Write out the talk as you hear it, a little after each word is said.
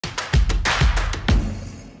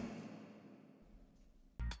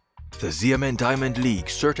The Xiamen Diamond League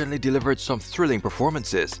certainly delivered some thrilling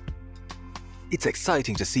performances. It's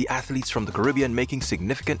exciting to see athletes from the Caribbean making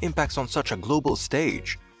significant impacts on such a global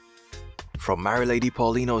stage. From Marileidy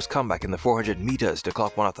Paulino's comeback in the 400 meters to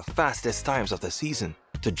clock one of the fastest times of the season,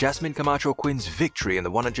 to Jasmine Camacho-Quinn's victory in the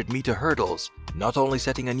 100-meter hurdles, not only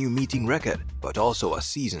setting a new meeting record, but also a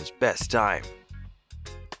season's best time.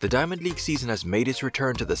 The Diamond League season has made its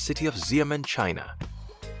return to the city of Xiamen, China.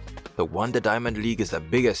 The Mondo Diamond League is the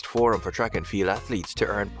biggest forum for track and field athletes to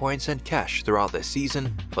earn points and cash throughout the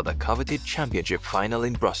season for the coveted championship final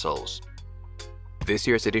in Brussels. This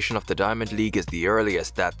year's edition of the Diamond League is the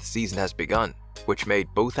earliest that the season has begun, which made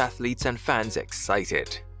both athletes and fans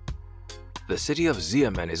excited. The city of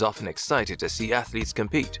Xiamen is often excited to see athletes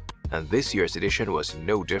compete, and this year's edition was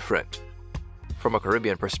no different. From a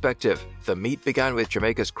Caribbean perspective, the meet began with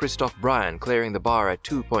Jamaica's Christophe Bryan clearing the bar at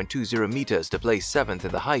 2.20 meters to place 7th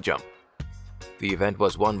in the high jump. The event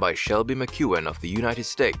was won by Shelby McEwen of the United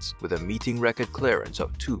States with a meeting record clearance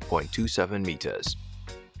of 2.27 meters.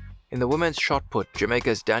 In the women's shot put,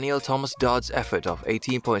 Jamaica's Danielle Thomas-Dodd's effort of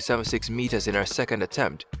 18.76 meters in her second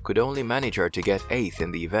attempt could only manage her to get 8th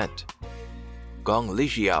in the event. Gong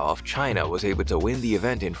Lijiao of China was able to win the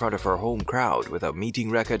event in front of her home crowd with a meeting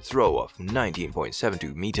record throw of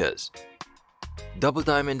 19.72 meters. Double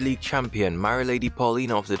Diamond League champion Marileidy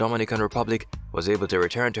Paulino of the Dominican Republic was able to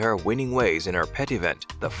return to her winning ways in her pet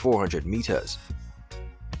event, the 400 meters.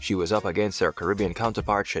 She was up against her Caribbean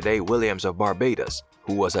counterpart Shade Williams of Barbados,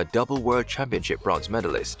 who was a double World Championship bronze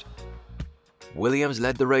medalist. Williams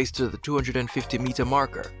led the race to the 250-meter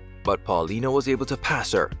marker, but Paulino was able to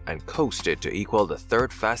pass her and coasted to equal the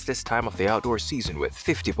third fastest time of the outdoor season with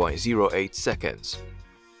 50.08 seconds.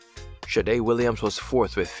 Shade Williams was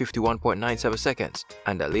 4th with 51.97 seconds,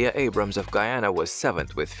 and Aaliyah Abrams of Guyana was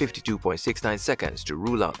 7th with 52.69 seconds to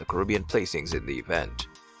rule out the Caribbean placings in the event.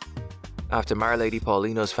 After Marileidy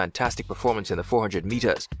Paulino's fantastic performance in the 400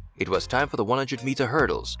 meters, it was time for the 100-meter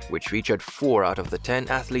hurdles, which featured 4 out of the 10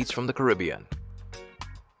 athletes from the Caribbean.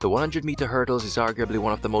 The 100-meter hurdles is arguably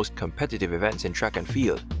one of the most competitive events in track and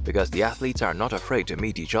field because the athletes are not afraid to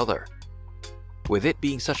meet each other. With it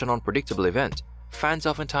being such an unpredictable event, fans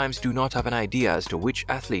oftentimes do not have an idea as to which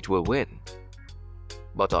athlete will win.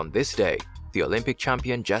 But on this day, the Olympic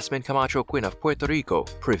champion Jasmine Camacho-Quinn of Puerto Rico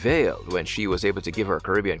prevailed when she was able to give her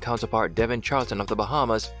Caribbean counterpart Devin Charlton of the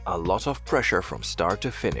Bahamas a lot of pressure from start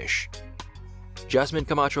to finish. Jasmine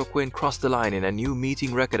Camacho-Quinn crossed the line in a new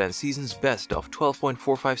meeting record and season's best of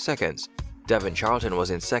 12.45 seconds. Devin Charlton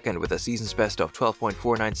was in second with a season's best of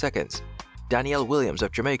 12.49 seconds. Danielle Williams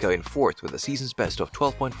of Jamaica in 4th with a season's best of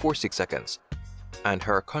 12.46 seconds. And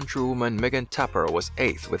her countrywoman Megan Tapper was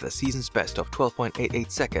 8th with a season's best of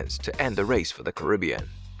 12.88 seconds to end the race for the Caribbean.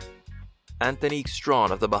 Antonique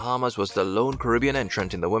Strawn of the Bahamas was the lone Caribbean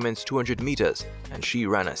entrant in the women's 200 meters, and she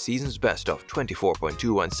ran a season's best of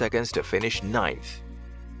 24.21 seconds to finish 9th.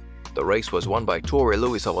 The race was won by Tori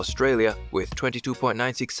Lewis of Australia with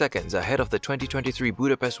 22.96 seconds ahead of the 2023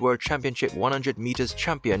 Budapest World Championship 100 meters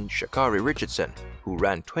champion J-irie Richardson, who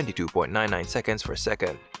ran 22.99 seconds for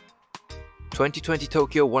second. 2020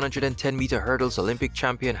 Tokyo 110-meter hurdles Olympic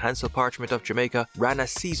champion Hansel Parchment of Jamaica ran a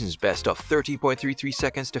season's best of 13.33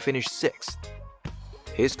 seconds to finish 6th.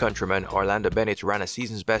 His countryman Orlando Bennett ran a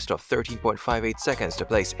season's best of 13.58 seconds to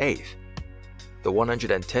place 8th. The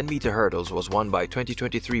 110-meter hurdles was won by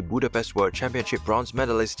 2023 Budapest World Championship bronze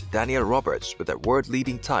medalist Danielle Roberts with a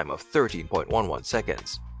world-leading time of 13.11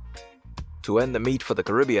 seconds. To end the meet for the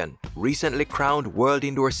Caribbean, recently crowned World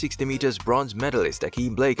Indoor 60 meters bronze medalist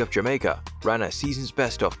Akeem Blake of Jamaica ran a season's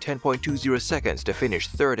best of 10.20 seconds to finish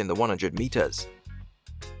 3rd in the 100 meters.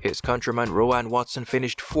 His countryman Rowan Watson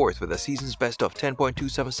finished 4th with a season's best of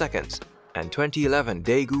 10.27 seconds, and 2011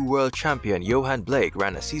 Daegu World Champion Johan Blake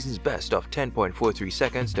ran a season's best of 10.43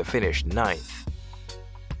 seconds to finish 9th.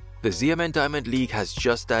 The Xiamen Diamond League has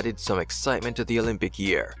just added some excitement to the Olympic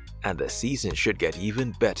year, and the season should get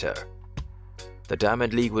even better. The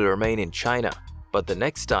Diamond League will remain in China, but the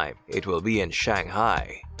next time it will be in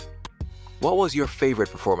Shanghai. What was your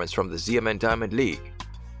favorite performance from the Xiamen Diamond League?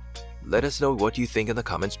 Let us know what you think in the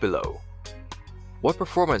comments below. What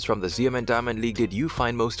performance from the Xiamen Diamond League did you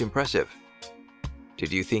find most impressive?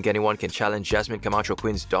 Did you think anyone can challenge Jasmine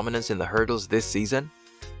Camacho-Quinn's dominance in the hurdles this season?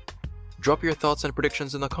 Drop your thoughts and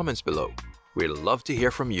predictions in the comments below. We'd love to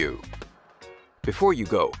hear from you. Before you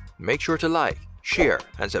go, make sure to like, share,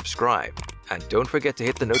 and subscribe. And don't forget to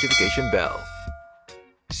hit the notification bell.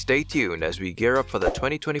 Stay tuned as we gear up for the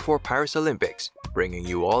 2024 Paris Olympics, bringing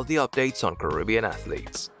you all the updates on Caribbean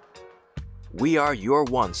athletes. We are your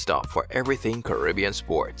one-stop for everything Caribbean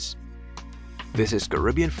sports. This is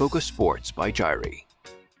Caribbean Focused Sports by J-irie.